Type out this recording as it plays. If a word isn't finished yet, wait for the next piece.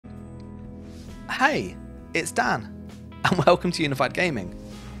Hey, it's Dan, and welcome to Unified Gaming.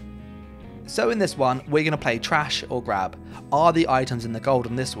 So in this one, we're going to play Trash or Grab. Are the items in the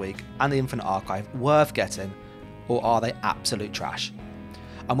Golden this week and the Infinite Archive worth getting, or are they absolute trash?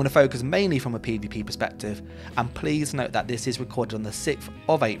 I'm going to focus mainly from a PvP perspective, and please note that this is recorded on the 6th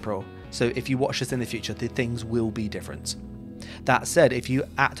of April, so if you watch this in the future, the things will be different. That said, if you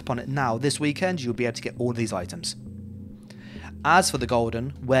act upon it now this weekend, you'll be able to get all of these items. As for the Golden,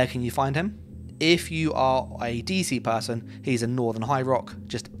 where can you find him? If you are a DC person, he's in Northern High Rock,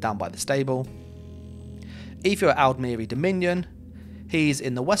 just down by the stable. If you're at Aldmeri Dominion, he's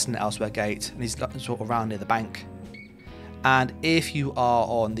in the Western Elsewhere Gate, and he's sort of around near the bank. And if you are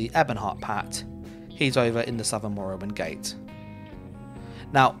on the Ebonheart Pact, he's over in the Southern Morrowind Gate.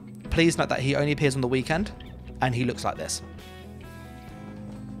 Now, please note that he only appears on the weekend, and he looks like this.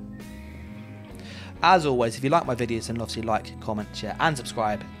 As always, if you like my videos, then obviously like, comment, share and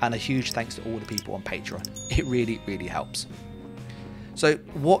subscribe, and a huge thanks to all the people on Patreon. It really helps. So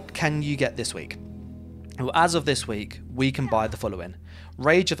what can you get this week? Well, as of this week, we can buy the following.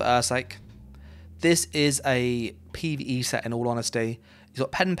 Rage of Ursac. This is a PvE set in all honesty. You've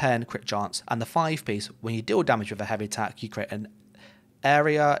got pen, crit chance, and the 5-piece. When you deal damage with a heavy attack, you create an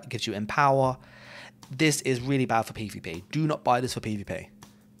area, it gives you empower. This is really bad for PvP. Do not buy this for PvP.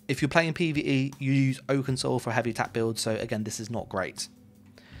 If you're playing PvE, you use Oakensoul for a heavy attack build, so again, this is not great.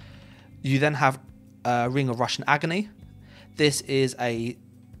 You then have Ring of Russian Agony. This is a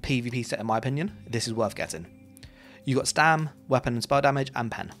PvP set in my opinion. This is worth getting. You've got Stam, weapon and spell damage, and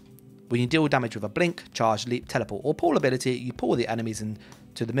pen. When you deal damage with a blink, charge, leap, teleport, or pull ability, you pull the enemies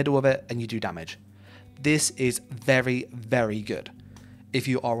into the middle of it and you do damage. This is very good. If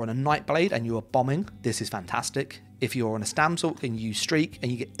you are on a Nightblade and you are bombing, this is fantastic. If you're on a Stamstalk and you streak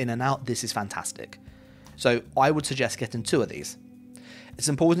and you get in and out, this is fantastic. So I would suggest getting 2 of these. It's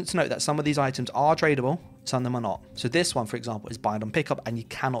important to note that some of these items are tradable, some of them are not. So this one, for example, is bind on pickup and you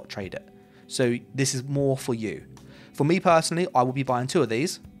cannot trade it. So this is more for you. For me personally, I will be buying 2 of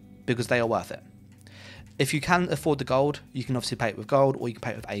these because they are worth it. If you can afford the gold, you can obviously pay it with gold or you can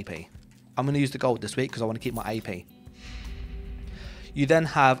pay it with AP. I'm going to use the gold this week because I want to keep my AP. You then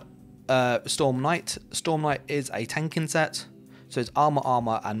have Storm Knight. Storm Knight is a tanking set, so it's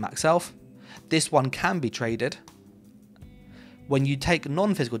armor, and max health. This one can be traded. When you take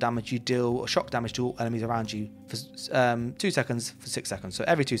non-physical damage, you deal shock damage to all enemies around you for 2 seconds for 6 seconds. So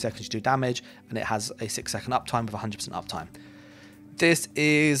every 2 seconds you do damage, and it has a 6-second uptime with 100% uptime. This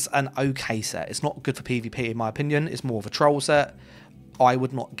is an okay set. It's not good for PvP in my opinion. It's more of a troll set. I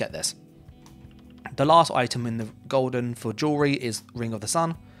would not get this. The last item in the Golden for jewelry is Ring of the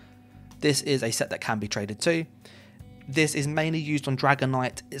Sun. This is a set that can be traded too. This is mainly used on Dragon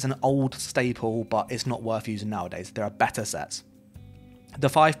Knight. It's an old staple, but it's not worth using nowadays. There are better sets. The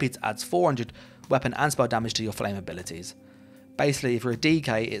 5-piece adds 400 weapon and spell damage to your flame abilities. Basically, if you're a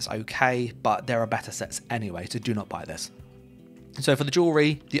DK, it's okay, but there are better sets anyway, so do not buy this. So for the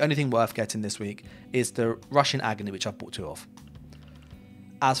jewelry, the only thing worth getting this week is the Russian Agony, which I've bought 2 of.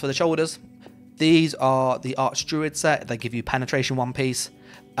 As for the shoulders, these are the Archdruid set. They give you penetration 1-piece,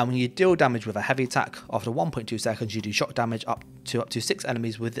 and when you deal damage with a heavy attack, after 1.2 seconds, you do shock damage up to 6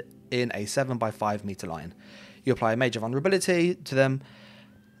 enemies within a 7x5 meter line. You apply a major vulnerability to them.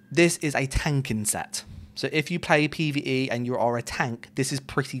 This is a tanking set. So if you play PvE and you are a tank, this is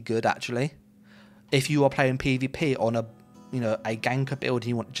pretty good actually. If you are playing PvP on a ganker build and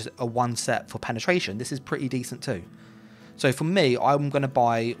you want just a 1 set for penetration, this is pretty decent too. So for me, I'm going to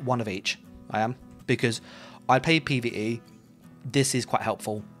buy 1 of each. I am, because I play PvE, this is quite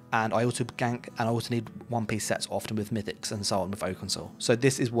helpful, and I also gank, and I also need 1-piece sets often with mythics and so on with Oakensoul. So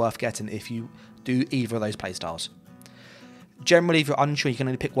this is worth getting if you do either of those playstyles. Generally, if you're unsure, you can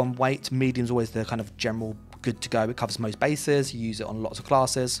only pick 1 weight. Medium's always the kind of general good to go. It covers most bases, you use it on lots of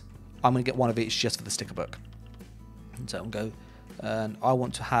classes. I'm going to get 1 of each just for the sticker book. So I'm going to go, and I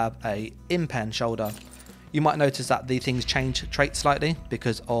want to have a in-pen shoulder. You might notice that the things change traits slightly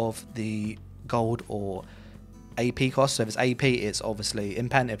because of the gold or AP cost. So if it's AP, it's obviously in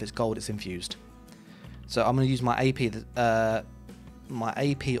pen. If it's gold, it's infused. So I'm going to use my AP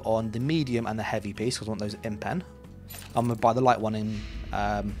on the medium and the heavy piece because I want those in pen. I'm going to buy the light one in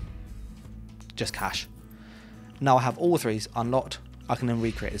just cash. Now I have all 3s unlocked. I can then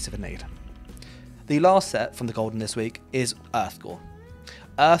recreate this if I need. The last set from the Golden this week is Earthgore.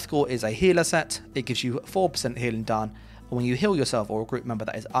 Earthgore is a healer set. It gives you 4% healing done, and when you heal yourself or a group member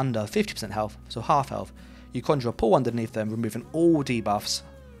that is under 50% health, so half health, you conjure a pool underneath them, removing all debuffs,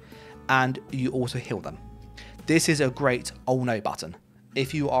 and you also heal them. This is a great oh no button.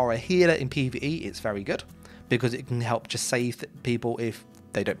 If you are a healer in PvE, it's very good, because it can help just save people if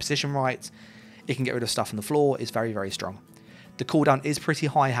they don't position right. It can get rid of stuff on the floor. It's very, very strong. The cooldown is pretty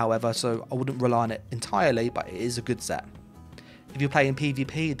high, however, so I wouldn't rely on it entirely, but it is a good set. If you're playing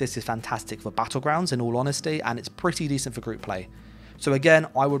PvP, this is fantastic for Battlegrounds, in all honesty, and it's pretty decent for group play. So again,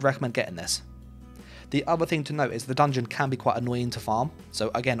 I would recommend getting this. The other thing to note is the dungeon can be quite annoying to farm.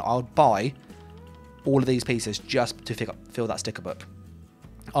 So again, I would buy all of these pieces just to fill that sticker book.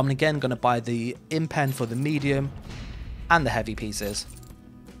 I'm again going to buy the impen for the medium and the heavy pieces.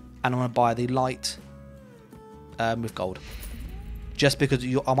 And I'm going to buy the light with gold. Just because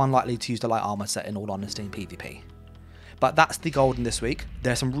I'm unlikely to use the light armor set in all honesty in PvP. But that's the golden this week.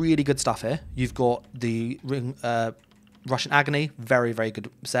 There's some really good stuff here. You've got the Russian Agony, very, very good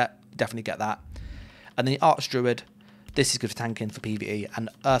set. Definitely get that. And then the Arch Druid, this is good for tanking for PvE, and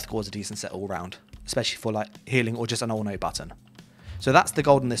Earthcore is a decent set all round, especially for like healing or just an all-no button. So that's the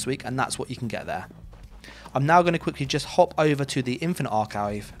golden this week, and that's what you can get there. I'm now going to quickly just hop over to the Infinite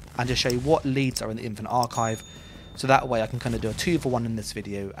Archive and just show you what leads are in the Infinite Archive. So that way I can kind of do a 2-for-1 in this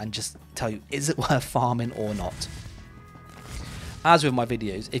video and just tell you, is it worth farming or not? As with my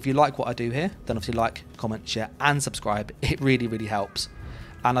videos, if you like what I do here, then obviously like, comment, share and subscribe. It really, really helps.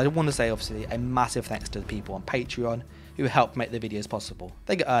 And I want to say obviously a massive thanks to the people on Patreon who help make the videos possible.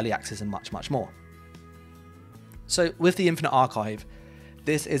 They get early access and much, much more. So with the Infinite Archive,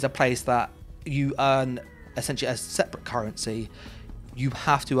 this is a place that you earn essentially a separate currency. You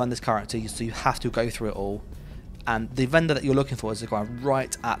have to earn this currency, so you have to go through it all. And the vendor that you're looking for is the guy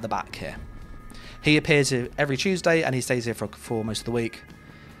right at the back here. He appears here every Tuesday and he stays here for most of the week.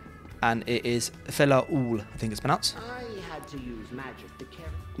 And it is Fela Ool, I think it's pronounced. I had to use magic to carry.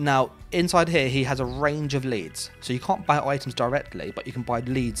 Now, inside here, he has a range of leads. So you can't buy items directly, but you can buy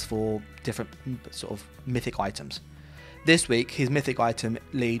leads for different sort of mythic items. This week, his mythic item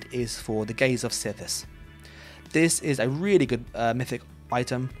lead is for the Gaze of Sithis. This is a really good mythic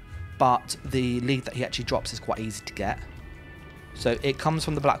item, but the lead that he actually drops is quite easy to get. So it comes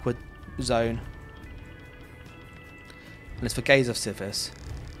from the Blackwood zone, and it's for Gaze of Sithis.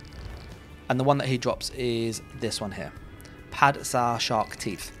 And the one that he drops is this one here, Padsa Shark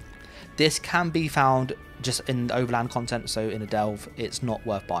Teeth. This can be found just in the overland content, so in a delve, it's not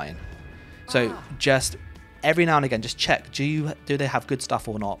worth buying. So just every now and again, just check, do they have good stuff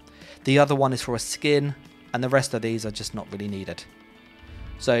or not? The other one is for a skin, and the rest of these are just not really needed.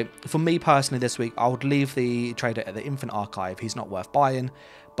 So for me personally this week, I would leave the trader at the Infinite Archive. He's not worth buying,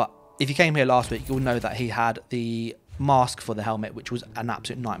 but if you came here last week, you'll know that he had the mask for the helmet, which was an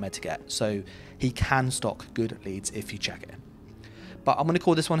absolute nightmare to get. So he can stock good leads if you check it. But I'm going to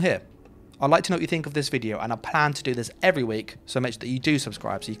call this one here. I'd like to know what you think of this video, and I plan to do this every week, so make sure that you do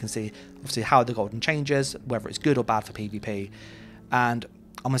subscribe so you can see obviously how the golden changes, whether it's good or bad for PvP. And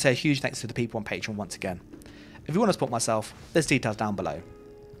I'm going to say a huge thanks to the people on Patreon once again. If you want to support myself, there's details down below.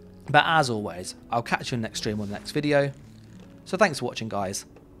 But as always, I'll catch you in the next stream or the next video. So thanks for watching, guys.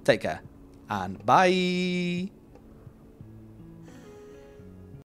 Take care, and bye!